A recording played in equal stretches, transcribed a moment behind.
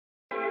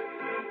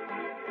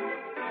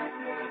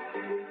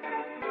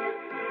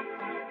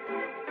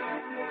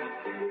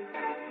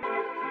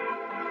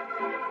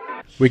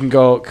We can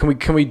go.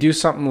 Can we do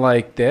something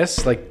like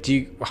this? Like,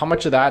 how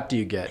much of that do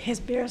you get? His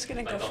beer's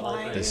gonna go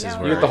flying. This you is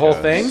know where You that. get the whole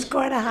thing? It's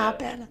going to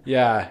happen.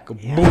 Yeah. Go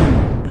Yeah.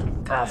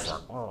 boom.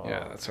 Awesome.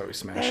 Yeah, that's how we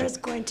smash There it. is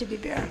going to be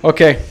beer.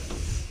 Okay.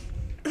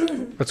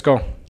 Let's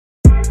go.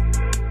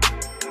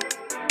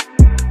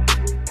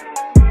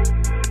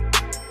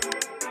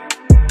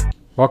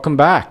 Welcome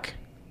back.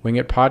 Wing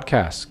It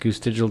Podcast,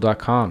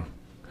 goosedigital.com.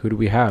 Who do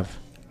we have?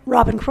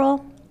 Robin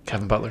Kroll.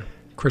 Kevin Butler.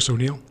 Chris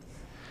O'Neill.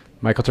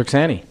 Michael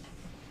Turksani.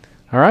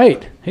 All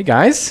right. Hey,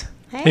 guys.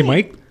 Hey,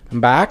 Mike.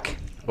 I'm back.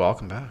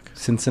 Welcome back.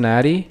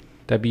 Cincinnati,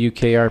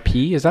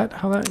 WKRP. Is that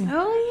how that?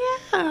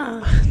 Oh,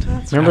 yeah.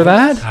 That's Remember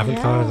right. that? Haven't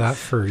thought of that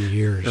for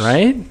years.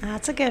 Right?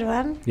 That's a good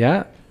one.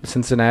 Yeah.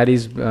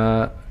 Cincinnati's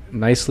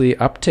nicely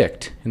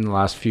upticked in the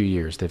last few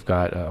years. They've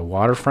got a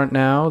waterfront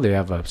now. They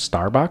have a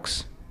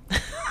Starbucks.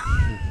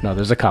 No,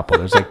 there's a couple.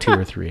 There's like 2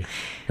 or 3.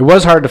 It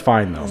was hard to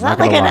find, though. Is Not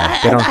that gonna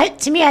like lie. They don't-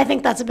 to me, I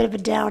think that's a bit of a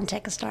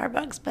downtick of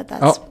Starbucks, but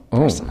that's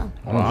personal.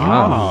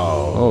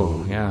 Wow.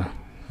 Oh, yeah.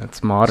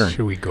 That's modern.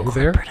 Should we go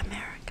there? Corporate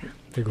America.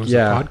 There goes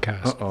Yeah. the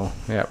podcast. Uh-oh.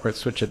 Yeah, let's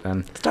switch it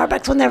then.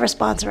 Starbucks will never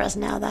sponsor us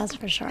now, that's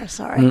for sure.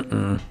 Sorry.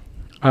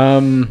 No,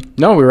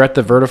 we were at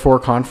the Vertifor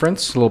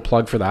conference. A little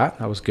plug for that.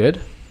 That was good.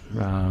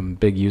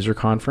 Big user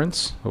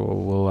conference.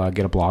 We'll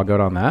get a blog out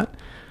on that.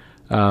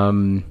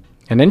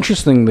 And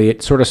interestingly,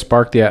 it sort of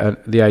sparked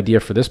the idea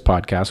for this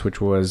podcast, which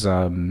was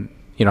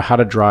how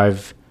to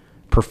drive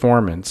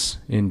performance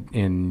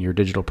in your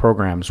digital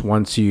programs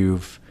once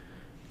you've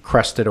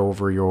crested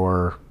over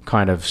your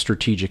kind of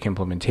strategic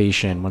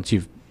implementation. Once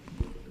you've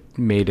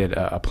made it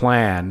a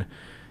plan,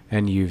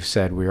 and you've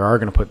said we are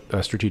going to put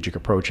a strategic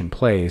approach in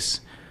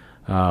place.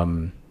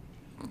 18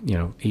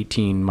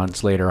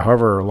 months later,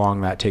 however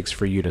long that takes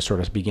for you to sort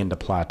of begin to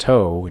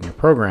plateau in your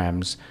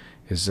programs,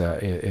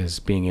 is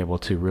being able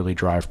to really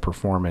drive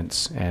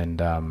performance. And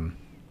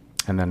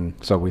then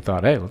so we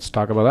thought, hey, let's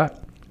talk about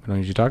that. Why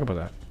don't you talk about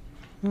that?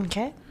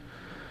 Okay.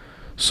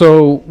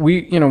 So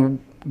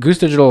Goose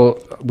Digital,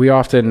 we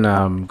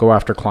often go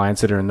after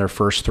clients that are in their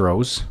first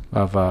throes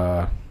of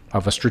a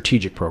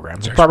strategic program.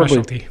 It's our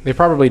specialty. They've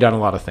probably done a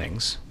lot of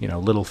things,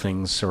 little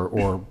things,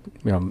 or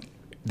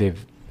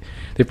they've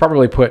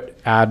probably put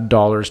ad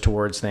dollars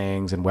towards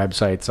things and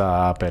websites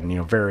up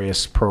and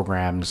various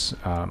programs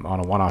on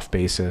a one-off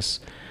basis.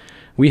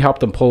 We help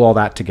them pull all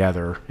that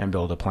together and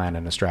build a plan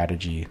and a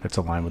strategy that's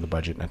aligned with a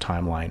budget and a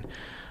timeline.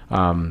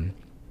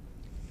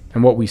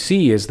 And what we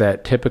see is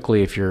that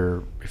typically, if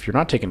you're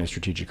not taking a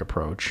strategic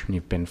approach and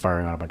you've been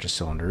firing on a bunch of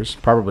cylinders,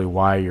 probably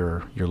why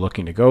you're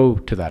looking to go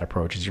to that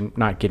approach is you're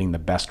not getting the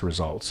best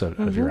results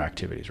of your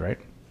activities, right?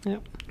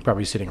 Yep.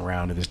 Probably sitting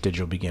around in this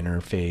digital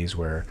beginner phase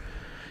where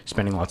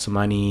spending lots of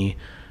money,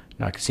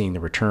 not seeing the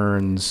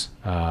returns,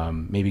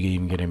 maybe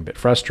even getting a bit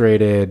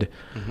frustrated,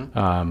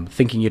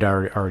 thinking you'd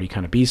already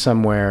kind of be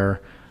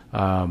somewhere,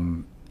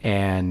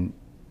 and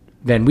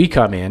then we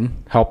come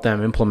in, help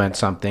them implement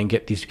something,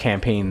 get these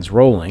campaigns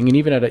rolling, and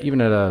even at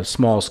a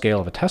small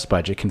scale of a test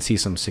budget, can see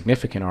some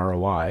significant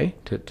ROI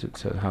to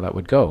how that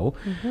would go.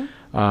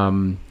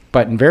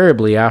 But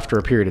invariably, after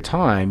a period of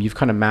time, you've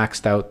kind of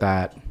maxed out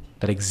that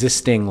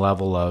existing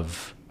level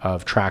of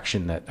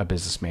traction that a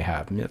business may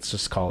have. Let's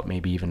just call it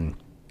maybe even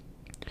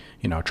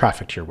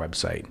traffic to your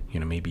website.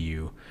 Maybe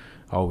you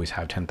always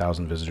have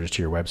 10,000 visitors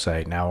to your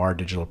website. Now our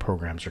digital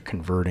programs are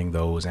converting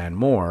those and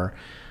more.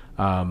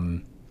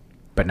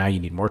 But now you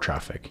need more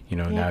traffic.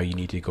 Now you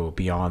need to go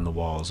beyond the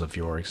walls of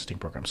your existing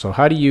program. So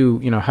how do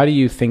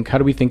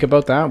we think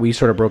about that? We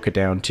sort of broke it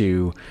down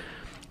to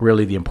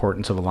really the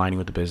importance of aligning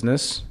with the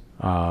business,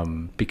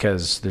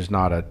 because there's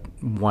not a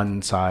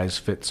one size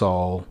fits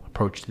all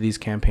approach to these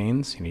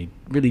campaigns. You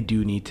really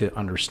do need to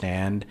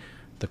understand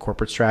the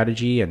corporate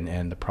strategy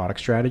and the product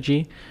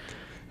strategy,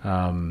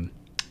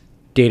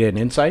 data and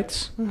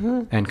insights,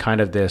 and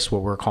kind of this,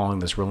 what we're calling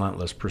this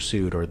relentless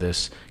pursuit, or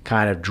this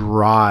kind of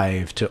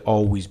drive to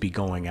always be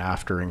going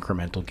after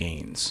incremental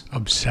gains.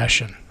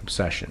 Obsession.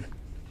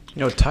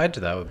 Tied to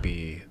that would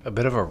be a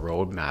bit of a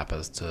roadmap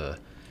as to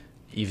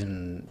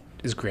even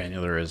as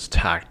granular as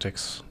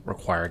tactics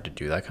required to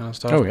do that kind of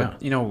stuff. Oh, yeah.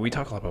 But, we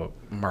talk a lot about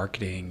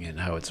marketing and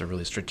how it's a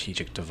really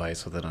strategic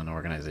device within an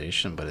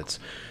organization, but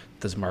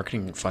does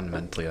marketing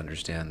fundamentally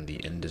understand the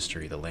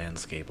industry, the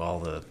landscape, all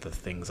the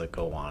things that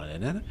go on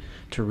in it,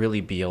 to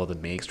really be able to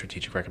make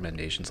strategic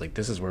recommendations like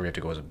this is where we have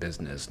to go as a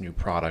business, new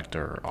product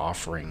or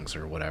offerings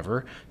or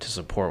whatever, to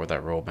support what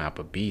that roadmap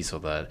would be, so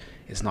that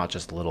it's not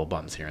just little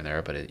bumps here and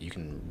there, but you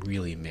can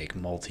really make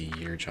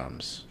multi-year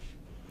jumps.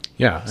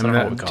 Yeah, So I don't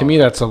know what we call to me, it.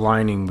 that's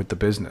aligning with the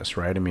business,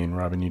 right? I mean,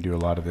 Robin, you do a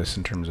lot of this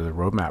in terms of the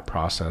roadmap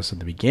process at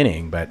the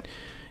beginning, but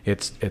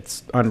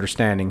it's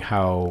understanding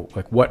how,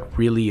 what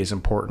really is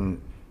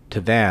important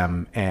to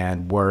them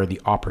and where are the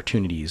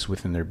opportunities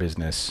within their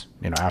business,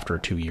 after a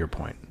 2-year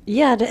point.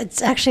 Yeah,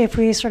 it's actually, if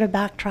we sort of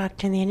backtrack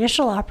to the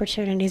initial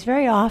opportunities,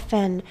 very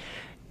often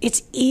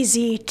it's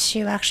easy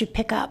to actually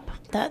pick up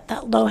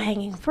that low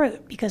hanging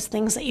fruit, because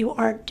things that you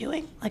aren't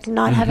doing, like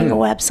not having a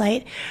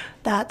website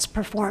that's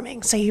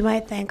performing. So you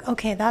might think,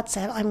 okay, that's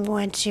it. I'm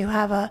going to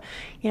have I'm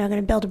going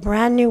to build a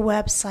brand new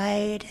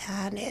website,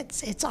 and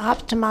it's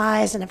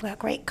optimized, and I've got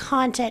great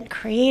content,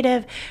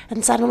 creative,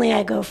 and suddenly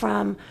I go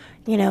from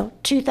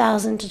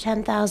 2,000 to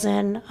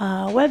 10,000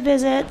 web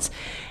visits,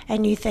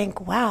 and you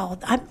think, wow,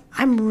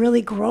 I'm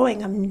really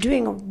growing. I'm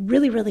doing a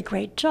really, really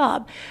great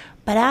job.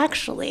 But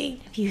actually,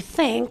 if you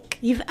think,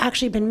 you've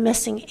actually been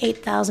missing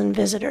 8,000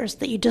 visitors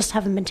that you just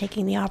haven't been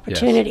taking the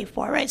opportunity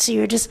for, right? So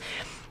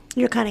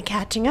you're kind of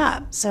catching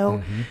up.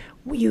 So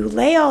you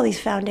lay all these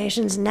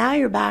foundations, now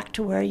you're back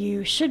to where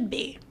you should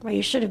be, where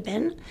you should have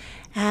been.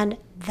 And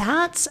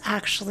that's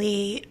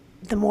actually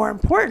the more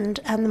important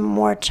and the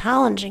more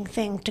challenging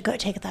thing to go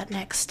take that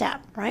next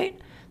step, right?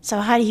 So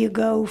how do you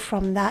go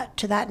from that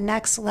to that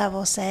next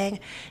level, saying,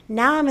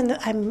 now I'm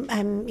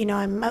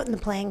out in the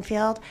playing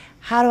field.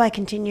 How do I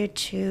continue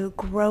to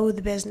grow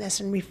the business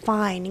and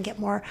refine and get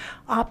more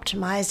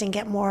optimized and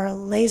get more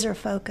laser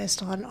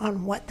focused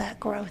on what that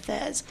growth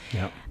is?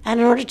 Yep. And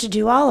in order to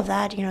do all of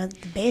that,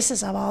 the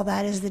basis of all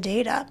that is the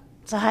data.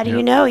 So how do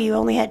you know you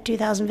only had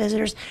 2,000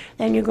 visitors,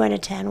 then you're going to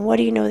 10? What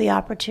do you know the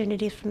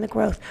opportunities from the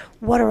growth?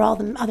 What are all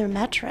the other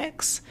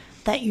metrics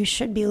that you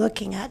should be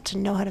looking at to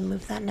know how to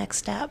move that next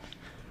step?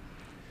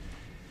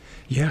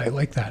 Yeah, I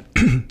like that.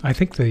 I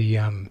think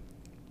the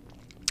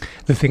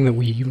thing that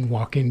we even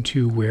walk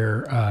into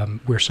where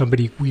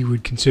somebody we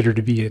would consider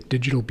to be a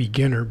digital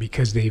beginner,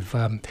 because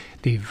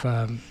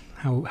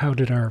how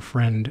did our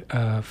friend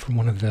from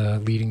one of the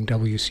leading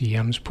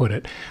WCMs put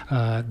it?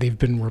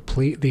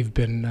 They've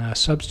been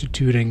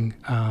substituting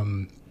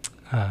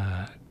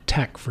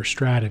tech for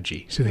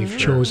strategy. So they've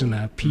chosen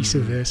a piece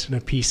of this and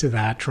a piece of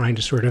that, trying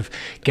to sort of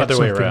get Other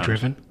way something around.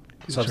 driven.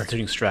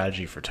 Substituting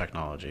strategy for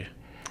technology.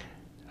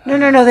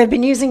 No. They've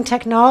been using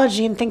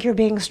technology and think you're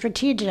being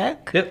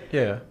strategic. Yep.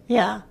 Yeah.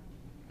 Yeah.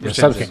 Yeah,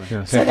 Same subs- business.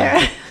 yeah, So same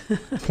they're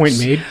Point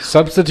made.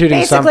 substituting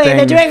basically something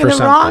they're doing for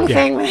the wrong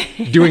something.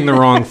 thing. Doing the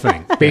wrong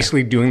thing.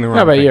 Basically doing the wrong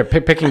No, but thing. you're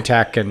picking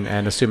tech and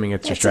assuming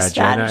it's your It's a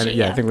strategy.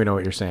 strategy, I yeah. think we know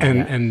what you're saying.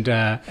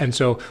 And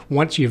so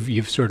once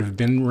you've sort of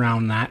been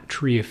around that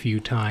tree a few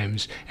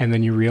times, and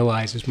then you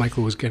realize, as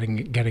Michael was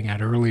getting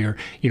at earlier,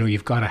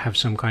 you've got to have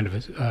some kind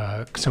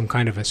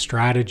of a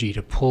strategy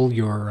to pull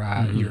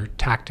your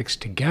tactics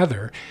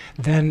together.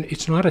 Then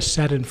it's not a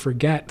set and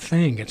forget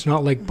thing. It's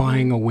not like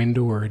buying a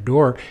window or a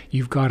door.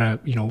 You've got to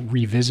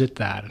revisit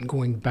that and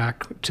going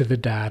back to the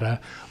data,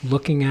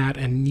 looking at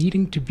and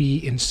needing to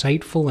be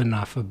insightful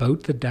enough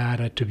about the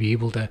data to be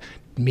able to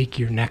make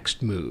your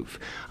next move.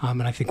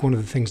 And I think one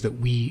of the things that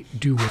we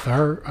do with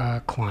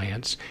our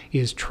clients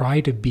is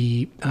try to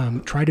be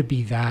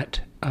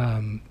that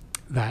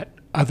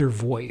other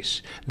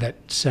voice that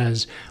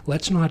says,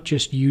 let's not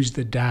just use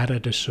the data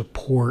to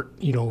support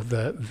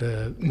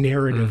the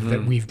narrative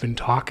that we've been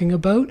talking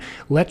about.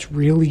 Let's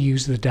really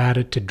use the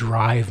data to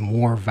drive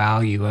more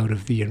value out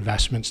of the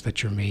investments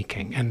that you're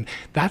making. And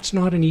that's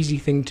not an easy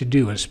thing to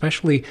do,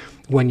 especially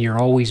when you're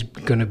always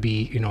going to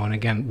be, and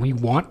again, we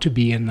want to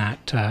be in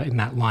that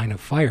line of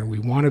fire. We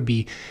want to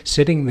be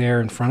sitting there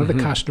in front of the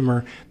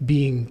customer,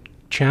 being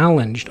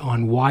challenged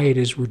on why it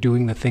is we're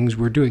doing the things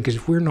we're doing. Because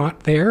if we're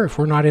not there, if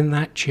we're not in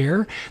that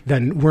chair,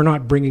 then we're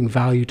not bringing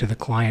value to the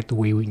client the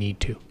way we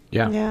need to.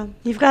 Yeah.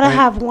 You've got to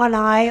have one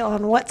eye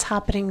on what's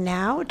happening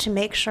now to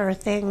make sure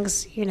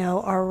things,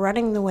 are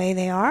running the way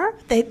they are.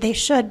 They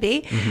should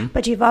be,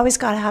 but you've always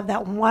got to have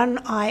that one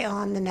eye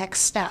on the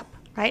next step,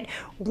 right?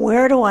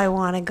 Where do I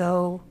want to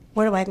go?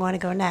 Where do I want to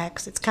go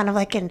next? It's kind of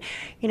like when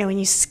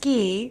you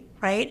ski,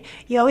 right?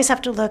 You always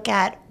have to look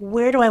at,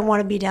 where do I want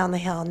to be down the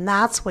hill? And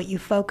that's what you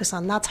focus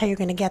on. That's how you're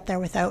going to get there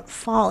without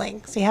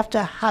falling. So you have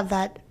to have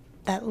that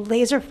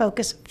laser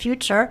focused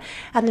future,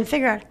 and then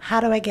figure out, how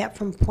do I get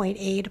from point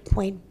A to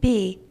point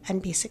B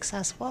and be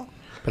successful?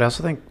 But I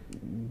also think,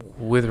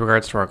 with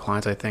regards to our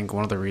clients, I think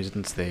one of the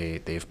reasons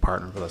they've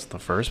partnered with us in the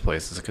first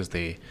place is because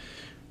they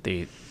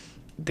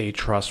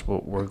trust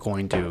what we're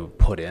going to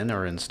put in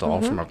or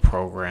install from a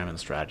program and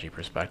strategy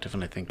perspective.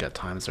 And I think at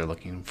times they're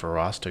looking for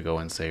us to go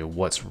and say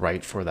what's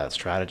right for that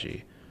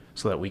strategy,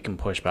 so that we can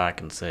push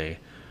back and say,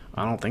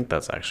 I don't think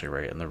that's actually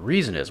right. And the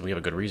reason is we have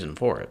a good reason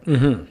for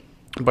it.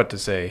 But to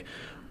say,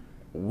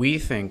 we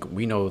think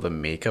we know the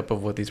makeup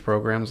of what these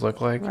programs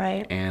look like.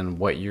 Right. And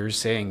what you're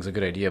saying is a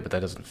good idea, but that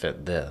doesn't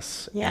fit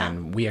this. Yeah.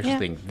 And we actually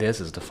think this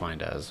is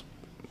defined as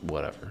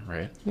whatever,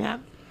 right? Yeah.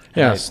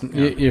 Yes,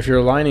 if you're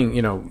aligning,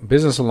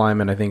 business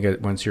alignment, I think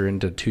once you're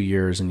into 2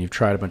 years and you've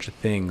tried a bunch of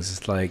things,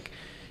 it's like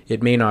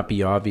it may not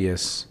be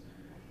obvious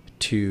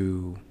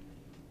to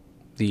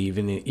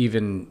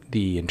even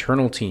the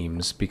internal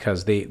teams,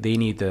 because they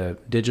need the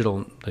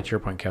digital, to your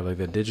point, Kev, like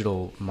the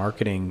digital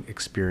marketing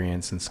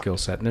experience and skill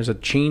set. And there's a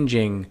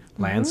changing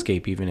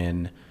landscape even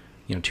in,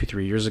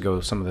 2-3 years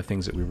ago, some of the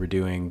things that we were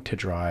doing to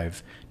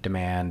drive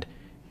demand,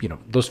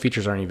 those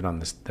features aren't even on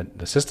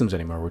the systems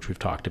anymore, which we've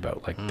talked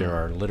about. Like there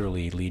are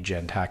literally lead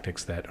gen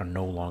tactics that are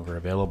no longer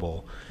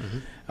available.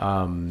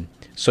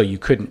 So you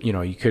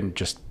couldn't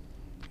just,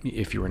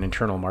 if you were an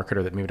internal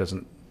marketer that maybe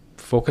doesn't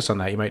focus on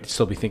that, you might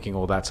still be thinking,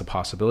 oh, that's a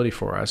possibility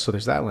for us. So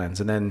there's that lens.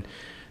 And then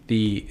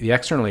the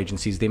external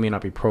agencies, they may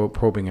not be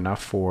probing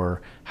enough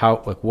for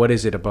how, like, what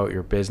is it about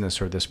your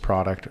business or this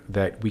product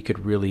that we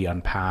could really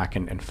unpack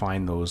and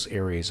find those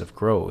areas of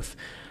growth.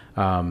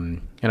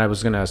 And I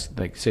was going to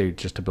like say,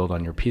 just to build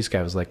on your piece, guy,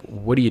 I was like,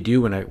 what do you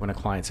do when a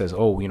client says,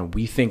 oh,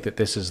 we think that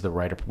this is the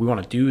right, we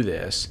want to do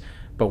this,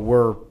 but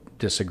we're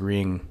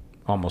disagreeing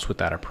almost with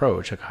that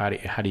approach. Like, how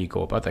do you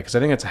go about that? Because I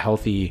think that's a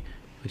healthy,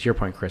 to your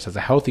point, Chris, that's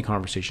a healthy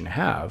conversation to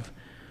have.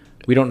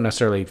 We don't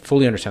necessarily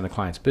fully understand the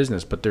client's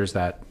business, but there's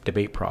that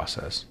debate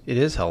process. It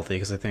is healthy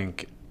because I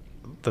think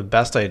the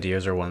best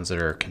ideas are ones that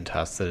are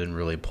contested and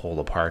really pulled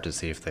apart to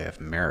see if they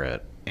have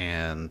merit.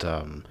 And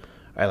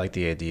I like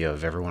the idea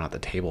of everyone at the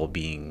table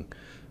being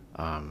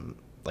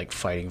like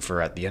fighting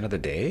for, at the end of the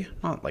day,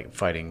 not like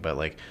fighting, but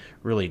like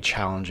really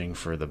challenging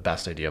for the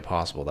best idea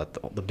possible that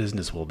the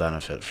business will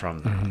benefit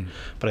from that. Mm-hmm.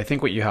 But I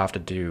think what you have to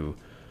do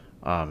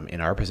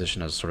in our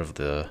position as sort of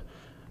the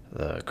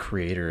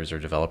creators or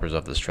developers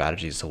of the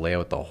strategies to lay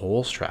out the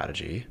whole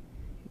strategy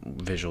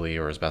visually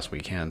or as best we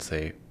can,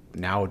 say,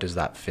 now does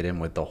that fit in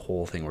with the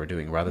whole thing we're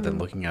doing, rather than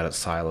looking at it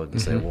siloed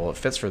and say, well, it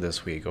fits for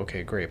this week.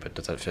 Okay, great. But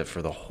does that fit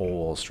for the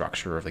whole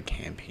structure of the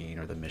campaign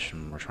or the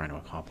mission we're trying to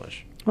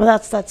accomplish? Well,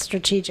 that's that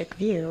strategic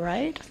view,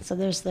 right? So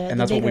there's the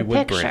that's bigger what we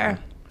would picture.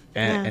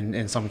 Bring. And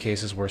in some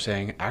cases we're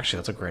saying, actually,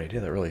 that's a great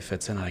idea. That really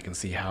fits in. And I can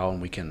see how,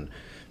 and we can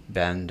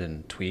bend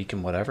and tweak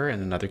and whatever.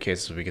 And in other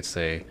cases we could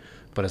say,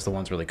 but as the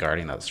ones really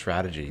guarding that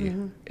strategy,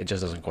 it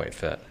just doesn't quite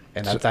fit.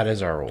 And that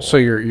is our role. So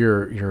you're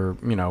you're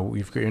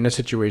in a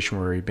situation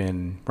where you've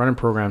been running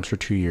programs for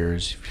 2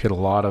 years. You've hit a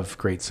lot of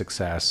great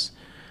success.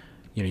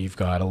 You've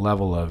got a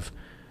level of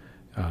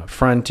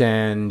front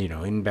end,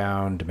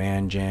 inbound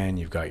demand gen.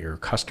 You've got your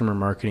customer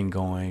marketing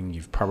going.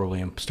 You've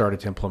probably started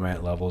to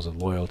implement levels of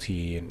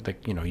loyalty, and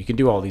you can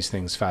do all these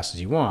things fast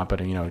as you want. But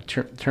in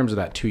terms of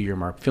that 2-year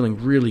mark,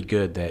 feeling really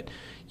good that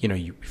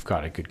you've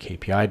got a good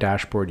KPI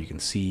dashboard. You can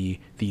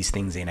see these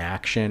things in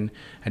action.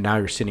 And now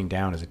you're sitting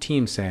down as a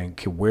team saying,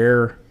 okay,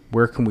 where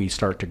can we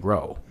start to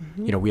grow?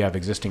 We have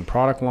existing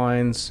product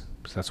lines.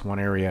 So that's one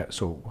area.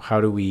 So how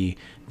do we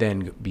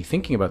then be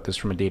thinking about this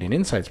from a data and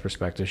insights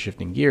perspective,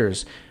 shifting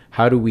gears?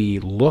 How do we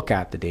look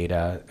at the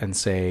data and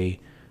say,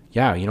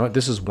 yeah, you know what,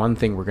 this is one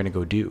thing we're going to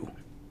go do.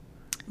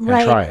 And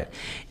try it.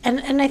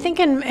 And I think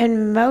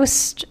in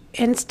most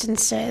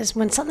instances,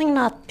 when something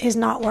is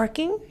not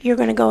working, you're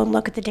going to go and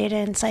look at the data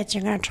insights.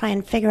 You're going to try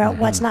and figure out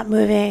what's not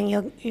moving,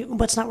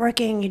 what's not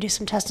working. You do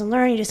some test and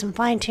learn. You do some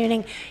fine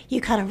tuning.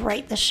 You kind of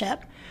right the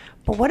ship.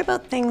 But what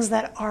about things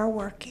that are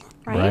working?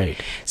 Right.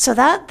 So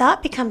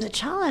that becomes a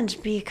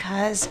challenge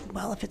because,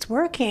 well, if it's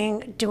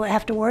working, do I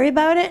have to worry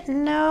about it?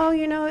 No.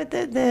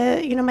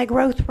 My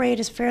growth rate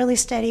is fairly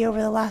steady over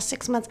the last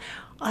 6 months.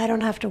 I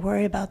don't have to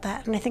worry about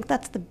that. And I think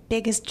that's the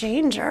biggest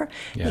danger,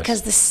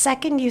 because the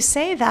second you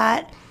say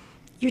that,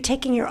 you're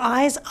taking your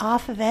eyes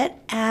off of it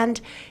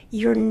and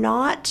you're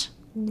not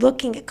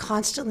looking at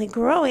constantly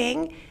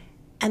growing,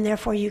 and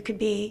therefore you could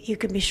be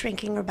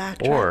shrinking or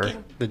backtracking.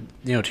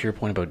 Or to your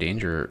point about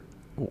danger,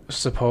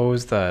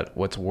 suppose that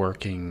what's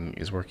working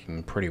is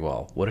working pretty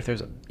well. What if there's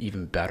an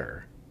even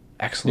better,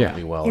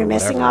 excellently well? You're or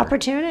missing whatever?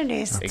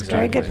 opportunities. That's a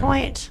very good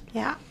point.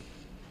 Yeah.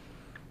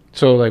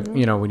 So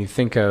when you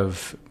think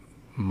of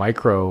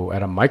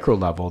at a micro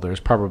level, there's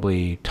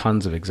probably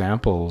tons of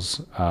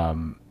examples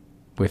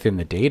within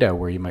the data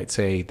where you might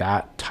say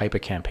that type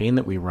of campaign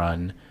that we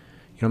run,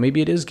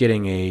 maybe it is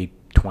getting a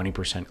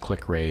 20%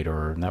 click rate,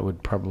 or that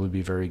would probably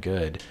be very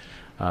good.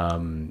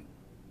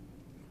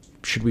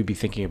 Should we be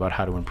thinking about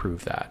how to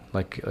improve that?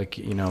 I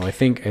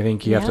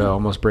think you have to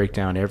almost break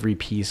down every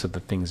piece of the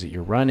things that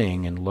you're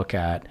running and look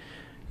at,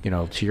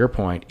 to your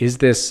point, is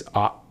this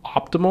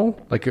optimal?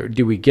 Like,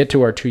 do we get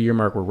to our 2-year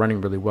mark, we're running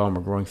really well and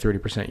we're growing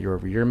 30% year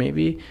over year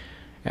maybe,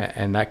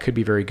 and that could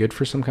be very good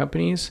for some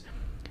companies,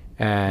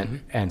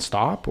 and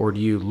stop? Or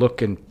do you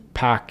look and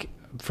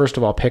first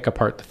of all, pick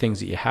apart the things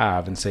that you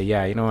have and say,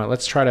 yeah, you know what,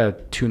 let's try to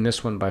tune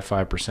this one by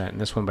 5%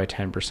 and this one by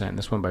 10% and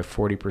this one by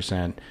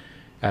 40%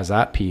 as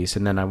that piece.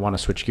 And then I want to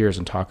switch gears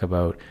and talk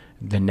about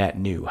the net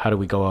new. How do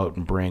we go out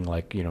and bring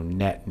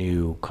net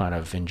new kind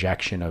of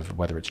injection of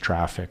whether it's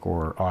traffic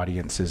or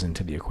audiences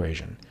into the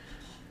equation?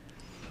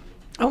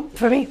 Oh,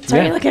 for me?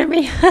 Sorry, you're looking at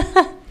me.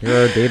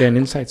 Your data and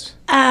insights.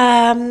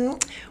 Well,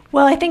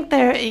 I think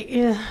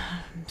they're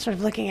sort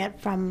of looking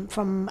at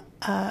from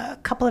a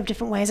couple of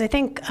different ways. I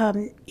think,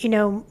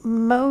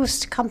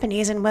 most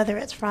companies, and whether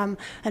it's from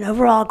an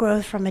overall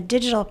growth from a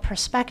digital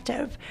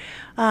perspective,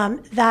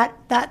 that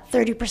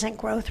 30%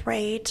 growth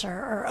rate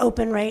or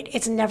open rate,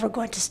 it's never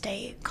going to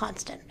stay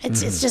constant.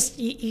 It's just,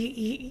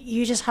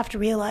 you just have to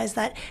realize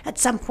that at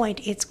some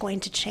point it's going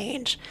to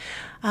change.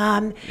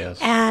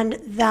 And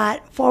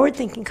that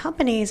forward-thinking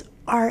companies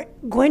are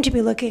going to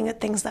be looking at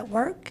things that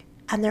work,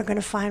 and they're going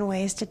to find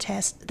ways to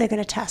test. They're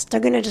going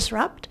to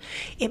disrupt.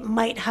 It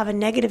might have a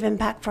negative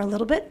impact for a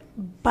little bit,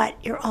 but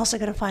you're also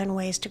going to find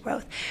ways to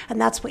growth.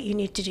 And that's what you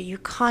need to do. You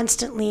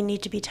constantly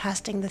need to be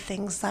testing the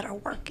things that are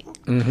working.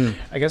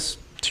 I guess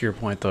to your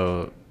point,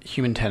 though,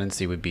 human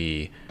tendency would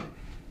be,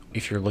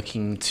 if you're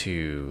looking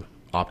to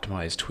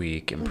optimize,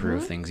 tweak,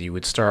 improve things, you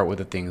would start with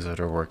the things that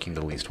are working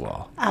the least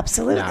well.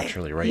 Absolutely.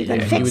 Naturally, right? You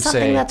can And fix you would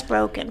something say, that's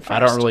broken first. I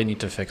don't really need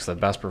to fix the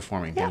best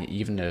performing thing, Yeah.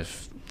 even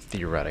if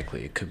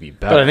theoretically it could be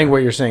better. But I think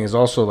what you're saying is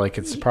also like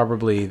it's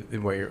probably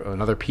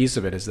another piece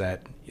of it is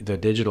that the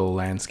digital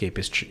landscape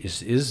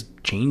is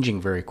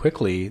changing very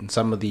quickly, and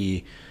some of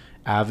the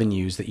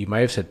avenues that you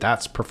might have said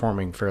that's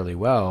performing fairly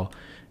well,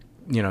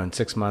 in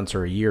 6 months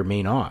or a year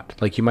may not.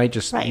 Like you might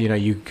just, Right.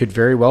 You could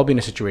very well be in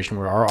a situation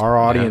where our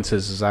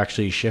audiences is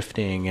actually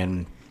shifting,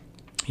 and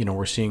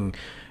we're seeing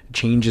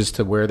changes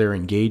to where they're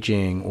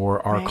engaging,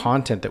 or our Right.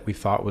 content that we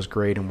thought was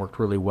great and worked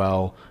really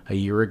well a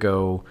year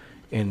ago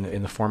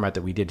in the format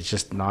that we did, it's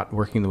just not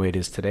working the way it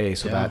is today.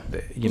 So Yeah.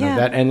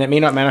 that and it may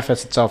not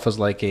manifest itself as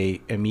like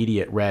a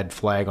immediate red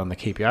flag on the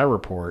KPI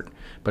report,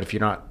 but if you're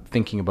not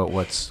thinking about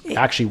what's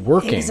actually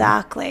working,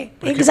 Exactly.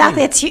 could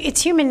Exactly. be-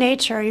 It's human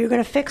nature. You're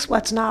going to fix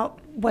what's not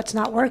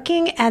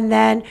working, and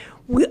then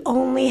we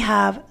only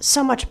have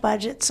so much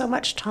budget, so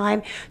much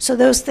time. So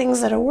those things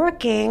that are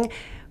working,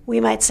 we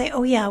might say,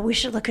 oh yeah, we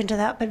should look into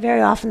that. But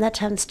very often that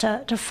tends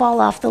to fall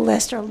off the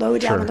list or low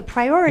down on the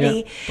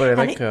priority. But I And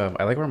like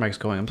I like where Mike's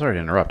going. I'm sorry to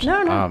interrupt.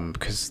 No.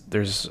 Because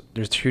there's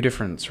two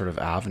different sort of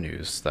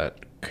avenues that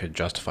could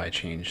justify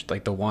change.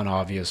 Like the one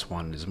obvious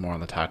one is more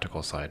on the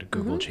tactical side.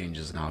 Google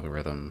changes an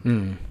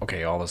algorithm.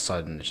 Okay, all of a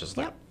sudden it's just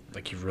Yep.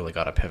 like you've really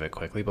got to pivot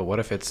quickly. But what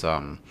if it's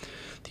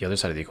the other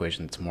side of the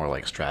equation? It's more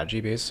like strategy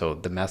based. So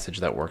the message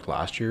that worked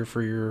last year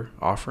for your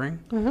offering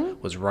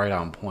was right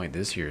on point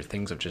this year.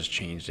 Things have just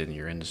changed in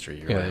your industry,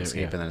 your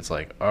landscape, and then it's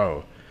like,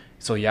 oh.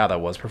 So yeah, that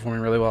was performing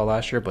really well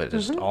last year, but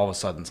just all of a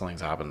sudden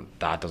something's happened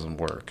that doesn't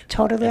work.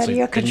 Totally And out so of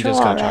your then you control,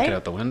 just gotta chuck right? it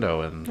out the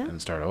window and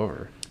start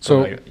over.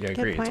 So- I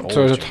agree. It's point. always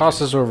So to changing. toss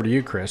this over to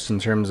you, Chris, in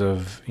terms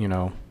of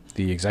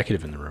the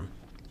executive in the room.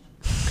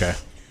 Okay,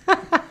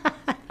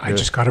 I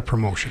just got a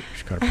promotion.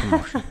 just got a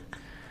promotion.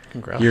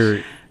 Congrats.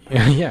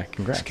 Yeah,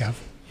 congrats. Kev.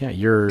 Yeah,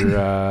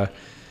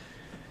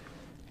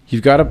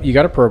 you got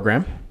a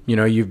program.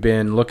 You've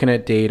been looking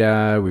at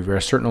data. We've got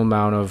a certain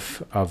amount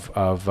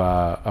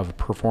of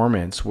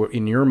performance.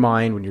 In your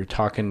mind, when you're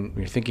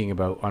thinking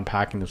about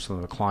unpacking this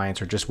with the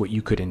clients, or just what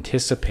you could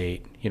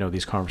anticipate,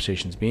 these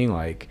conversations being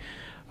like,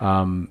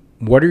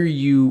 what are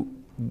you,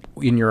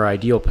 in your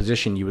ideal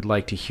position, you would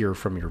like to hear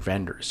from your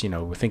vendors?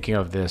 We're thinking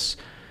of this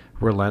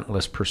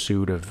relentless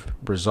pursuit of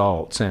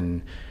results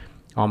and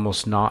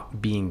almost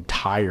not being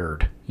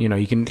tired.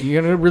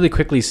 You're gonna really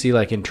quickly see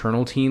like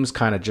internal teams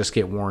kind of just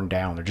get worn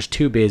down. They're just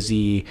too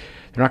busy.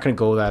 They're not going to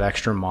go that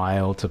extra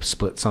mile to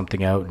split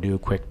something out and do a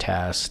quick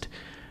test.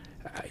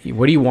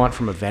 What do you want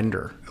from a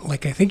vendor?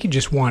 Like, I think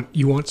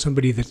you want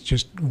somebody that's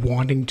just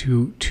wanting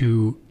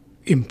to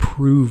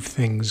improve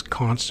things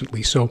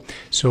constantly. So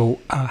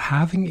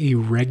having a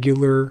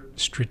regular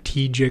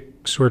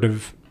strategic sort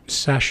of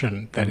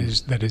session that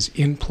is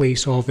in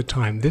place all the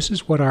time. This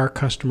is what our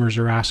customers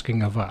are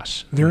asking of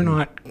us. They're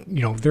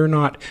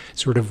not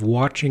sort of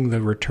watching the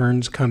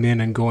returns come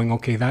in and going,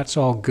 okay, that's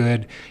all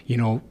good.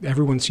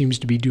 Everyone seems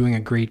to be doing a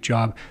great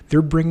job.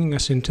 They're bringing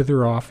us into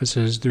their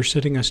offices. They're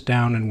sitting us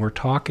down and we're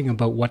talking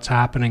about what's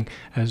happening,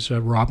 as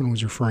Robin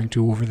was referring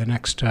to, over the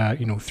next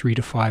 3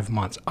 to 5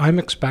 months. I'm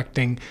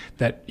expecting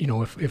that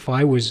if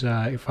I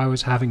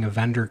was having a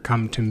vendor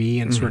come to me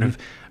and sort of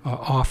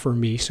offer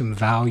me some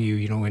value,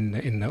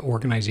 in the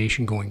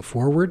organization going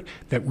forward,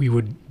 that we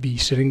would be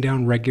sitting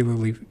down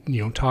regularly,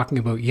 talking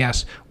about,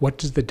 yes, what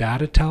does the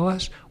data tell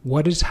us?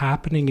 What is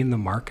happening in the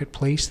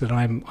marketplace that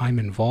I'm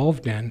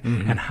involved in,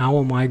 and how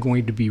am I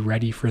going to be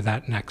ready for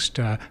that next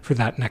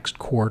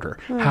quarter?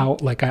 How,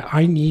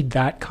 I need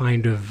that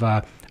kind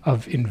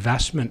of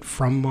investment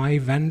from my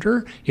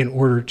vendor in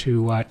order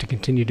to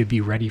continue to be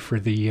ready for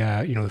the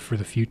for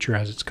the future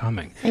as it's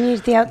coming. And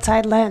use the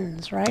outside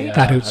lens, right? Yeah,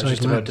 That I was outside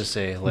just about lens. to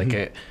say,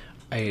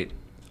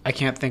 I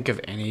can't think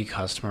of any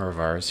customer of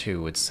ours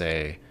who would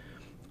say,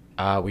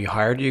 we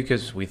hired you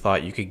because we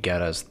thought you could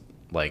get us,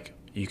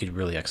 you could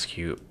really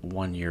execute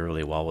 1 year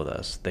really well with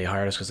us. They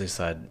hired us because they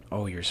said,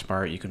 oh, you're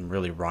smart. You can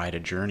really ride a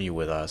journey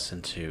with us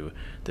into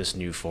this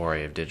new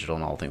foray of digital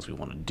and all the things we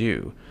want to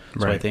do.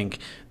 So I Right. think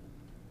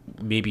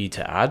maybe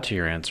to add to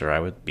your answer, I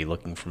would be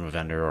looking from a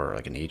vendor or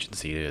like an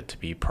agency to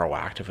be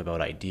proactive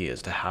about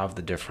ideas, to have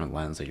the different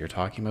lens that you're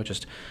talking about.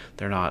 Just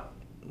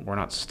we're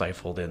not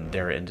stifled in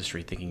their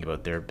industry thinking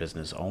about their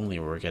business only.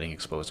 We're getting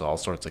exposed to all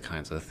sorts of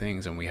kinds of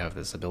things, and we have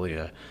this ability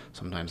to,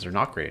 sometimes they're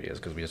not great ideas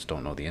because we just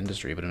don't know the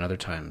industry, but in other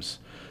times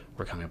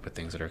we're coming up with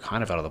things that are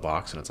kind of out of the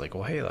box, and it's like,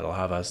 well, hey, that'll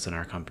have us in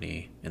our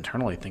company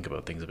internally think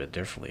about things a bit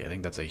differently. I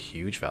think that's a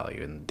huge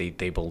value, and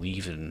they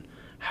believe in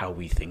how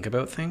we think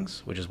about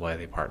things, which is why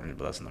they partnered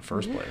with us in the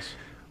first place.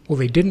 Well,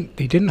 they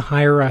didn't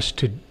hire us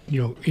to,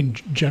 in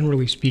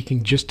generally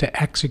speaking, just to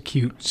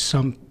execute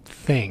something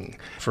thing.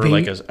 For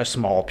like a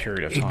small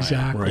period of time.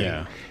 Exactly.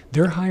 Yeah.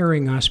 They're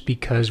hiring us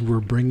because we're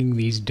bringing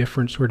these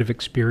different sort of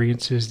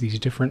experiences, these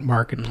different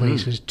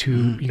marketplaces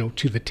to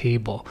to the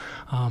table.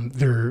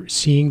 They're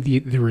seeing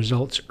the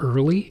results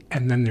early,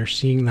 and then they're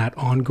seeing that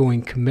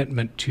ongoing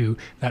commitment to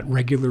that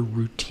regular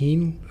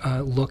routine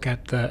look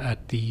at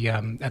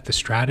the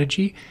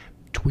strategy,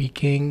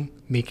 tweaking,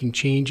 making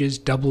changes,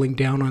 doubling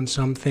down on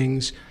some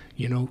things.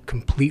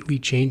 Completely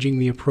changing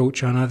the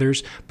approach on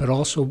others, but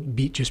also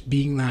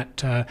being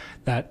that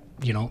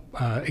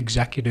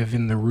executive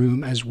in the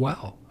room as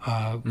well.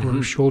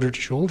 We're shoulder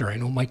to shoulder. I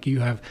know, Mike, you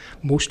have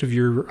most of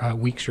your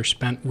weeks are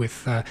spent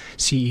with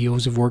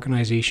CEOs of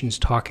organizations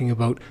talking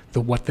about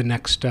what the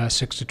next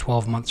 6 to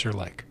 12 months are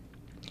like.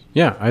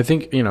 Yeah, I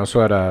think,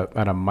 so at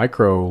a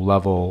micro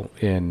level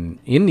in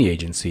the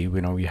agency,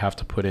 you have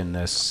to put in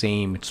this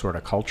same sort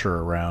of culture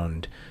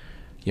around,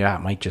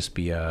 it might just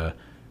be a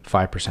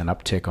 5%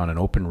 uptick on an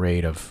open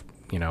rate of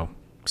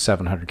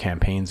 700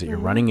 campaigns that you're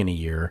running in a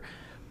year,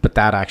 but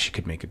that actually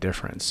could make a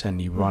difference,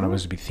 and you want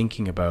us to be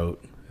thinking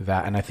about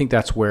that. And I think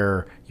that's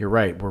where you're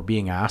right, we're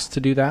being asked to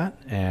do that,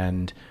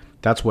 and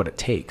that's what it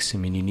takes. I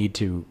mean, you need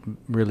to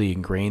really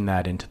ingrain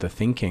that into the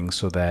thinking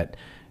so that,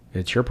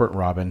 it's your point,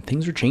 Robin,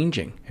 things are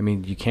changing. I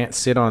mean, you can't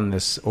sit on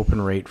this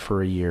open rate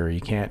for a year.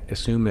 You can't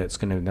assume that it's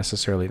going to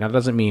necessarily, now that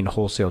doesn't mean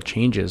wholesale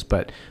changes,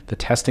 but the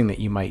testing that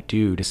you might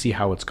do to see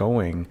how it's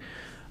going,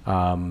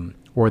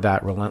 or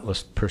that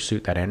relentless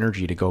pursuit, that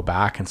energy to go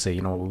back and say,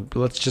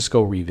 let's just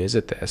go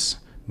revisit this.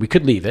 We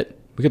could leave it.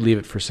 We could leave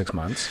it for 6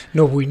 months.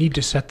 No, we need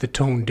to set the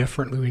tone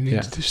differently. We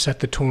need to set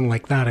the tone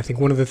like that. I think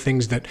one of the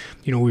things that,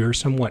 we were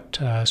somewhat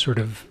sort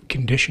of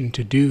conditioned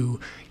to do,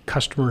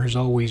 customer is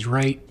always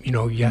right,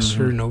 yes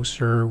sir, no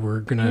sir, we're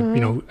going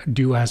to,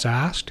 do as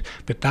asked.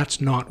 But that's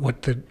not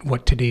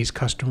what today's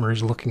customer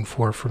is looking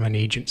for from an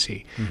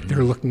agency.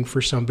 They're looking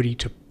for somebody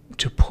to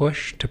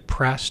push, to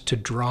press, to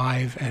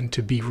drive, and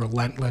to be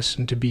relentless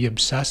and to be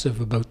obsessive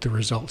about the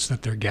results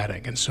that they're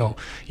getting. And so,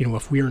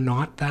 if we are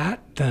not that,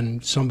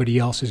 then somebody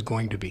else is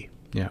going to be.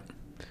 Yeah.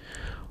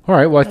 All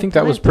right. Well, I think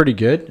that was pretty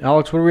good.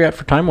 Alex, what are we at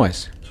for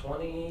time-wise?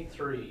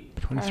 23.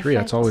 23.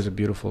 That's always a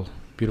beautiful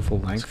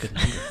length.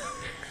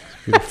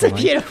 That's a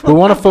beautiful We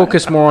want to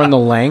focus more on the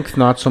length,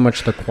 not so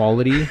much the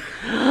quality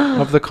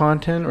of the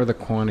content or the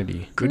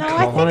quantity. No,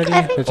 I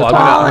think It's Well, a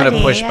I'm going quality.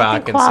 to push I back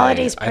think and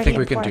quality is say, I think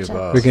we can do pretty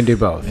both. We can do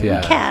both.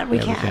 Yeah. We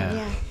can.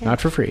 Yeah. Not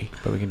for free,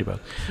 but we can do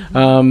both.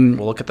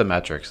 We'll look at the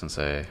metrics and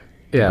say,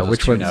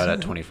 Which tune one's out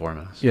at 24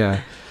 minutes.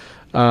 Yeah.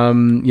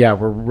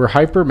 We're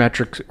hyper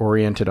metrics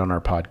oriented on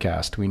our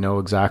podcast. We know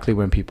exactly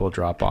when people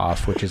drop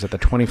off, which is at the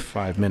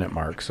 25-minute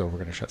mark. So we're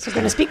going to shut. We're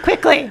going to speak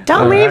quickly.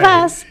 Don't leave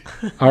us.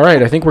 All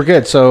right. I think we're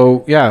good.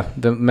 So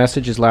the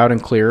message is loud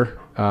and clear.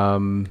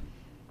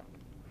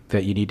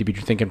 That you need to be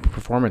thinking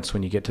performance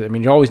when you get to. I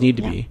mean, you always need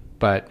to be,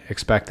 but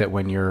expect that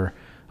when you're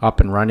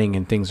up and running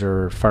and things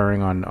are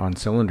firing on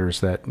cylinders,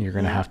 that you're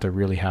going to have to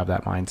really have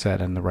that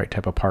mindset and the right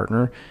type of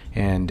partner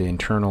and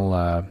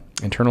internal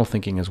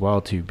thinking as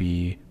well to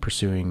be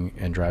pursuing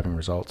and driving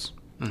results.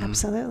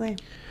 Absolutely.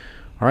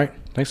 All right.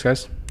 Thanks,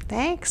 guys.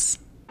 Thanks.